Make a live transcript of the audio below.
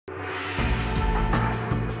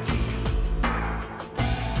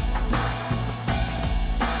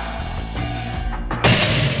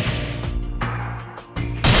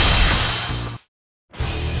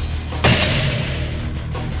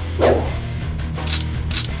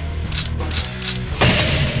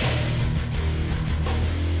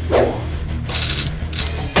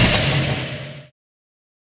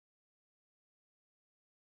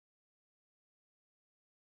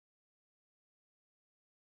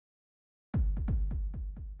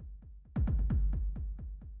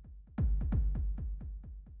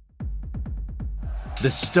The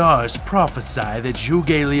stars prophesy that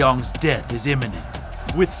Zhuge Liang's death is imminent.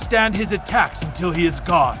 Withstand his attacks until he is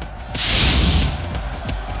gone.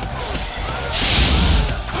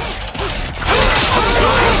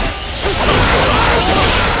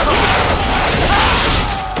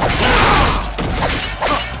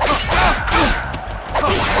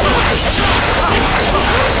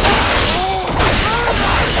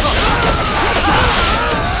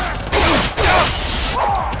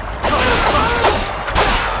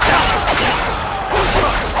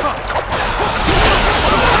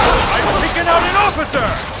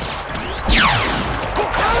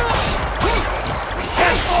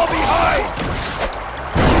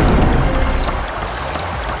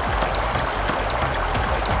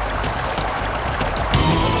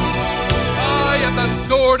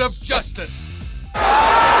 Sword of justice.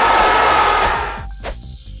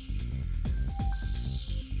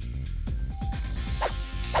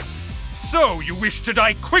 So you wish to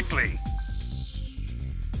die quickly?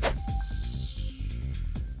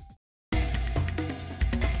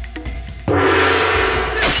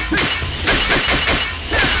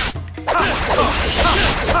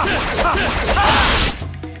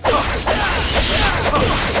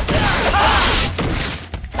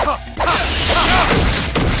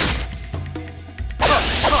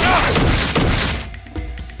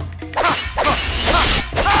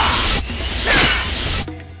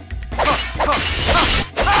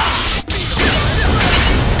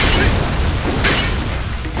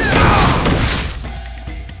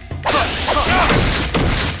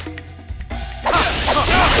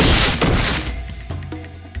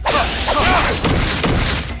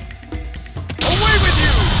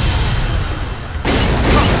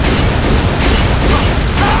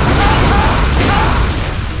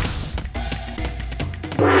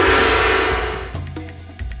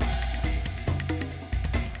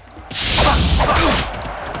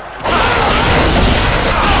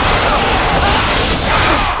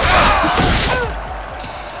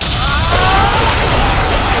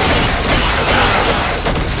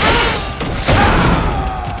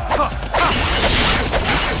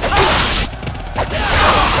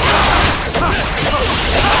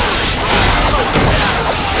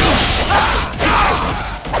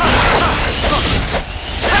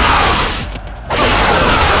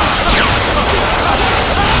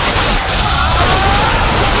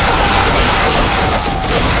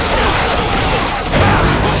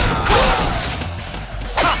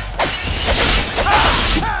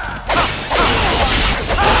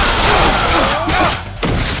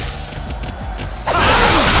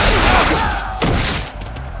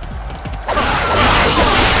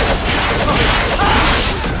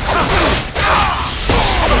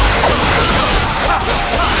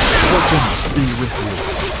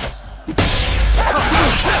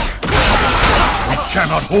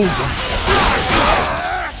 Cannot hold them.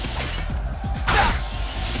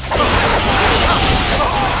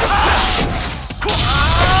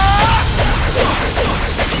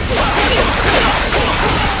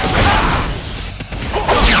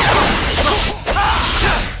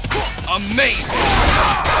 Amazing!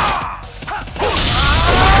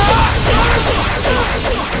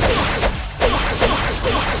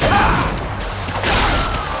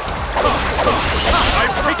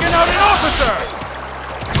 I've taken out an officer!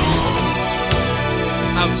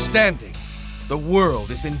 Outstanding. The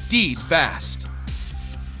world is indeed vast.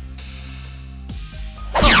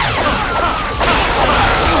 We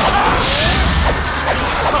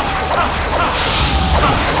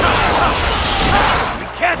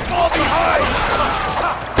can't fall behind!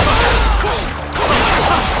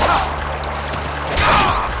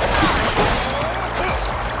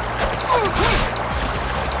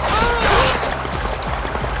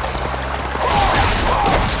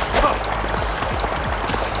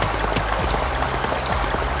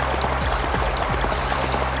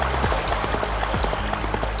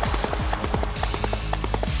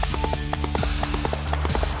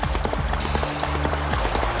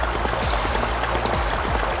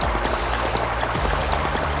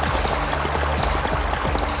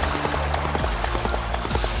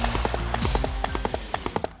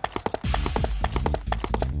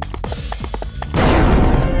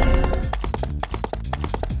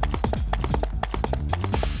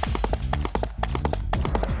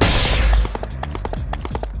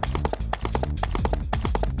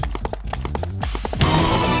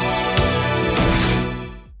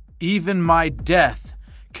 Even my death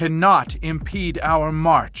cannot impede our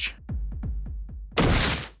march.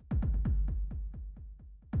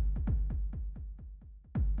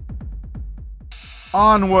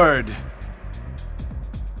 Onward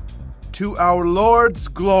to our Lord's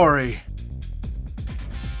glory.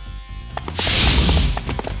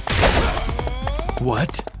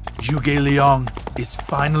 What? Zhuge Liang is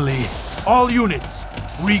finally... All units,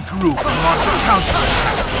 regroup and launch a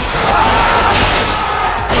counterattack.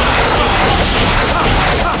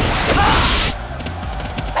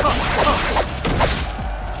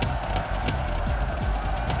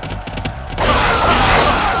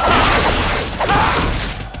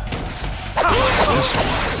 This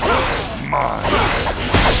one, mine.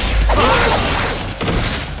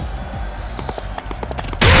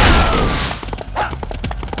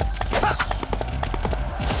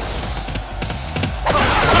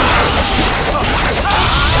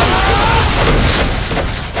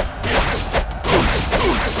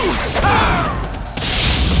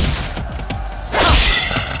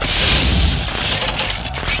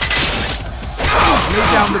 Lay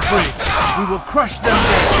down the bridge. We will crush them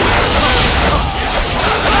there.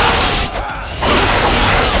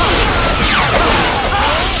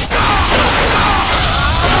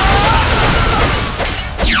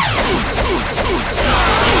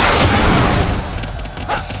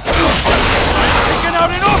 Taking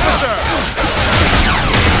out an officer!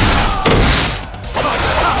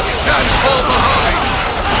 Can't fall behind!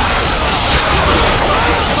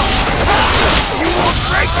 You won't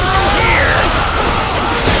break through here!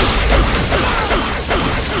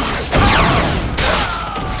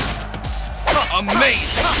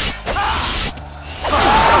 Amazing!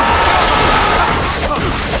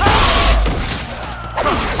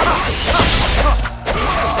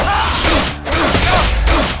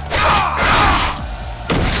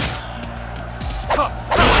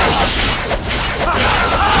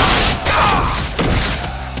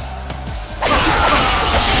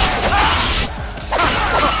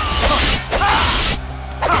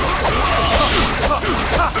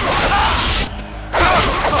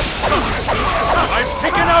 I've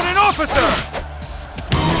taken out an officer!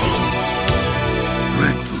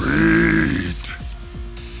 Retreat!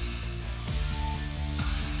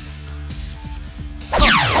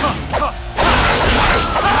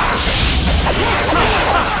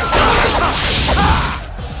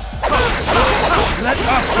 Let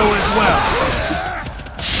us go as well.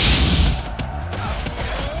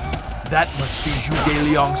 That must be Zhuge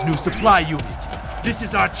Liang's new supply unit. This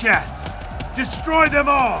is our chance. Destroy them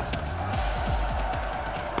all!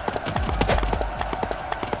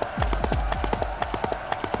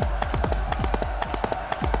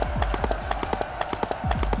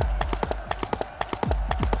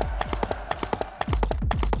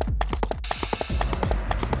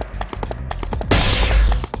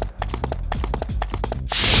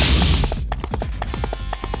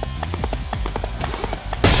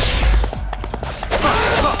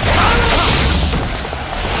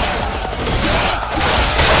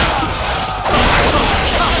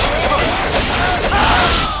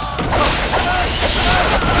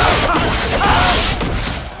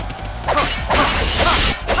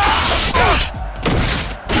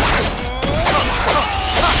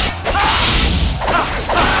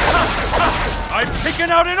 I've taken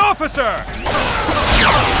out an officer!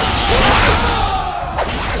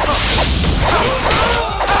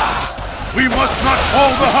 We must not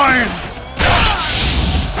fall behind!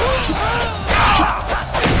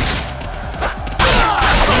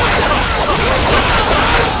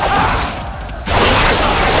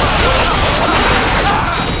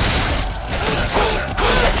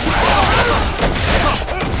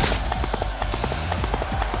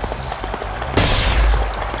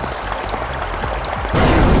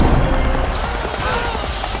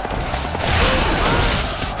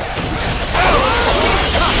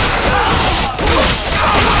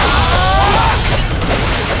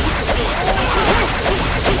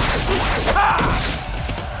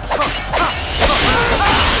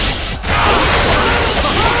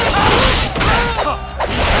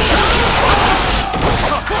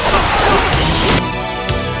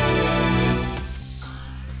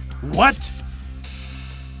 What?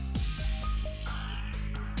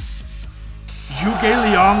 Zhuge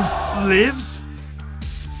Liang lives?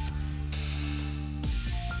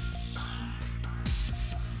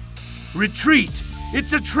 Retreat!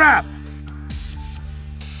 It's a trap!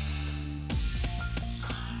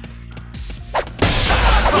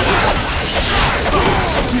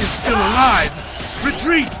 He is still alive!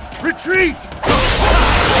 Retreat! Retreat!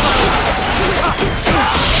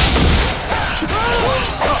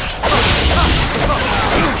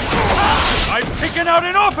 I've taken out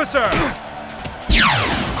an officer!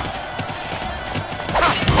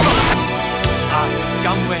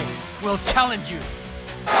 Zhang Wei will challenge you.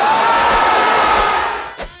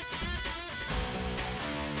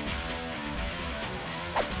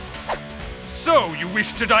 So you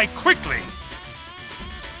wish to die quickly?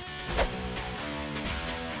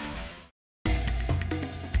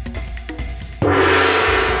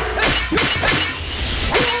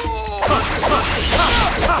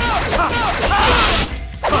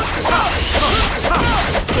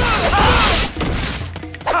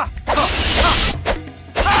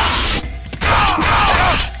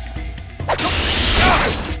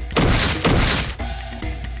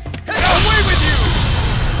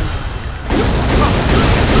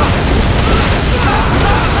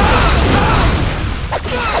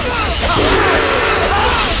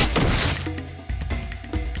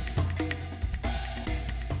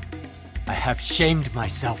 have shamed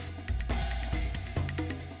myself.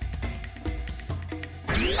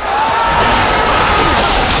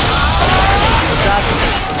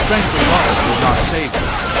 Strength alone will not save you.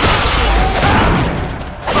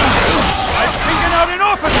 I've taken out an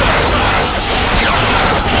officer!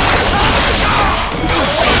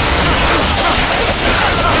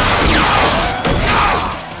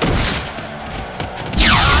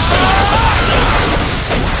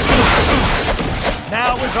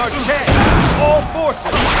 Now is our chance! All forces!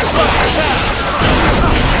 Strike down!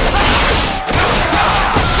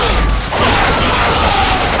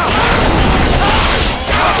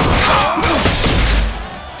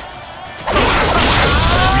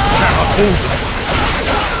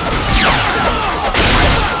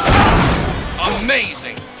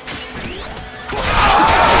 Amazing!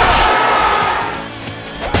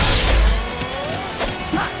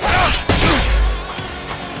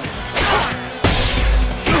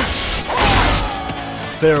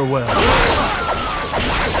 Farewell.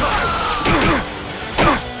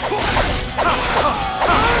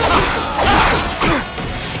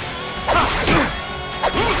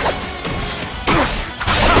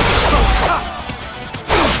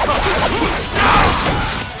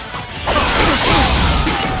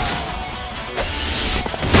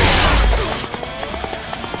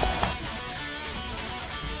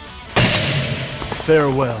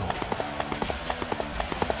 Farewell.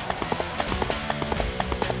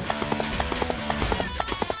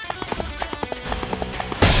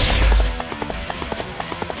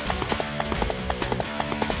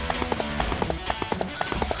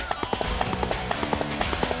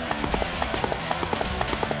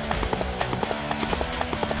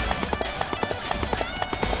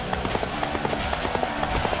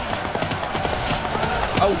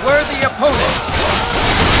 A worthy opponent!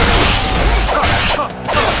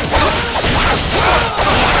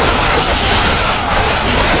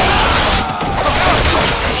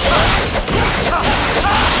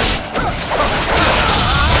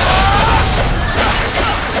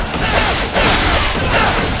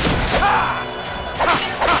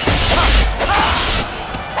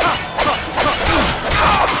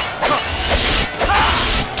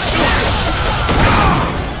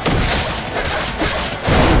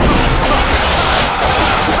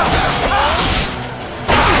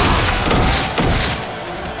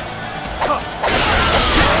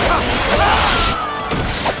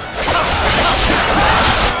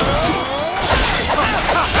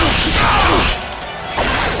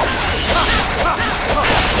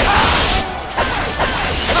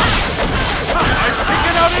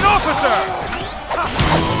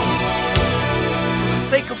 For the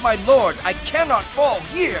sake of my lord, I cannot fall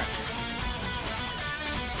here!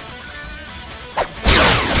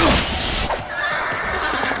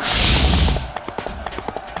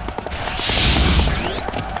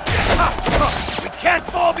 We can't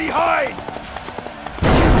fall behind!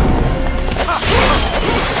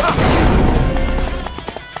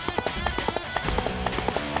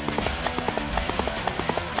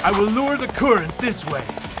 I will lure the current this way.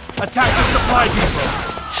 Attack the supply depot.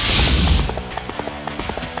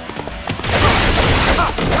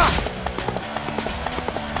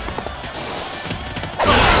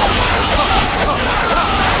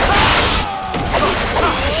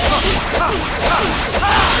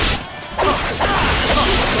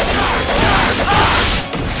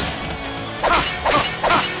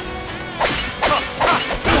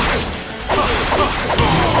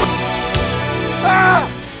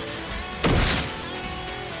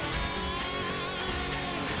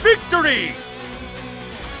 Victory!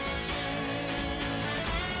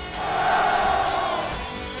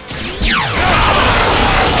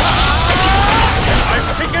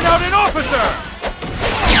 I've taken out an officer!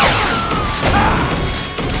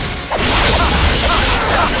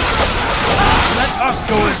 Let us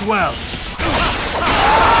go as well.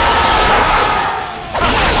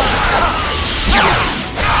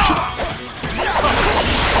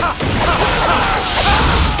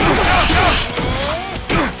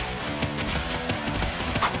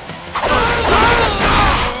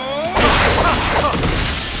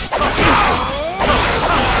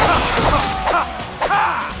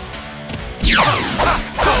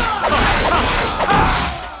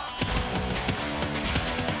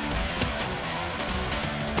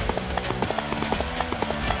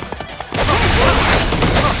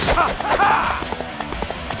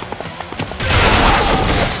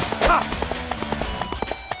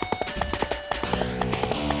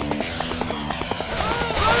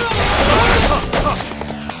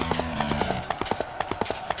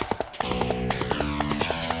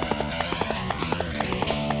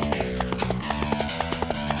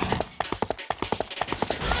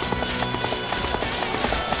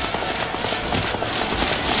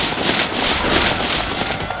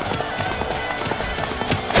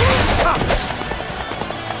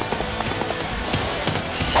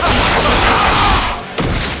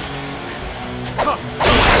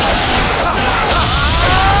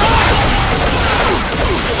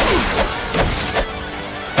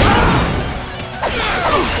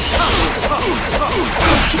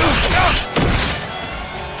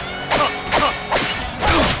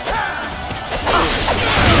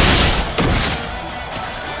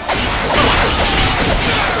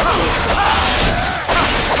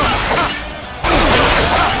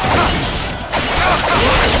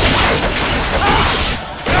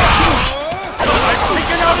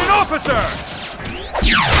 officer!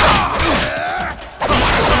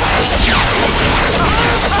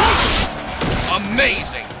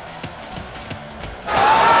 Amazing!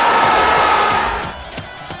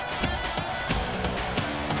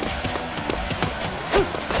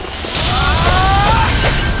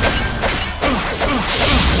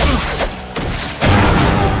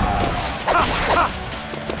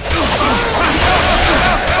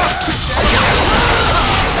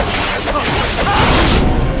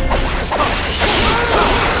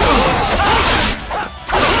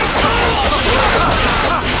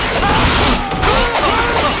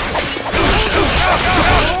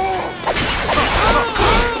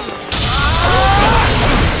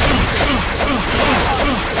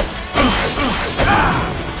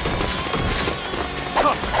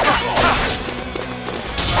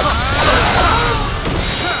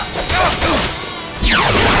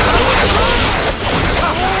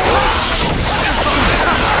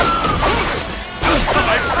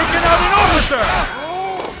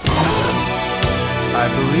 I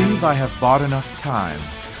believe I have bought enough time.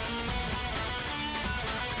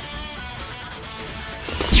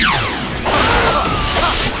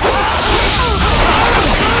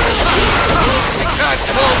 We can't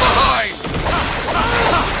fall behind!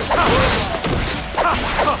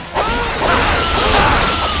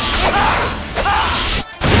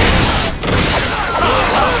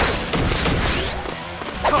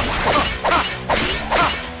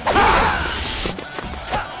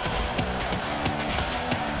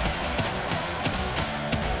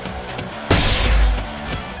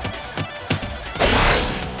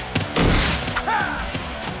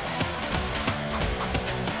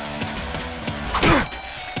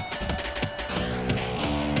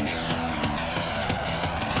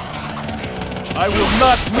 I will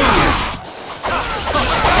not move!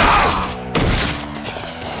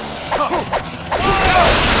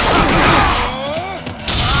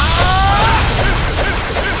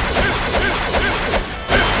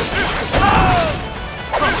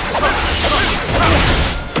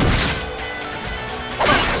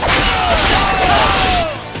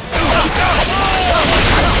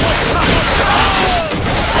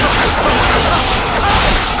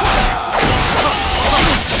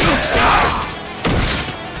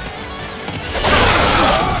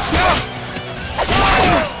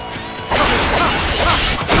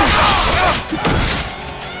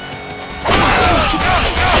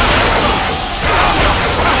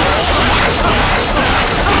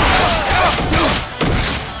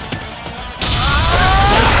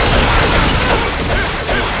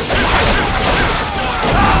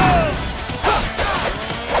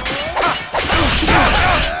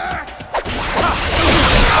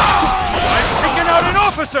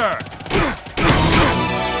 Officer!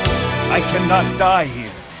 I cannot die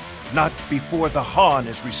here. Not before the Han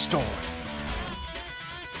is restored.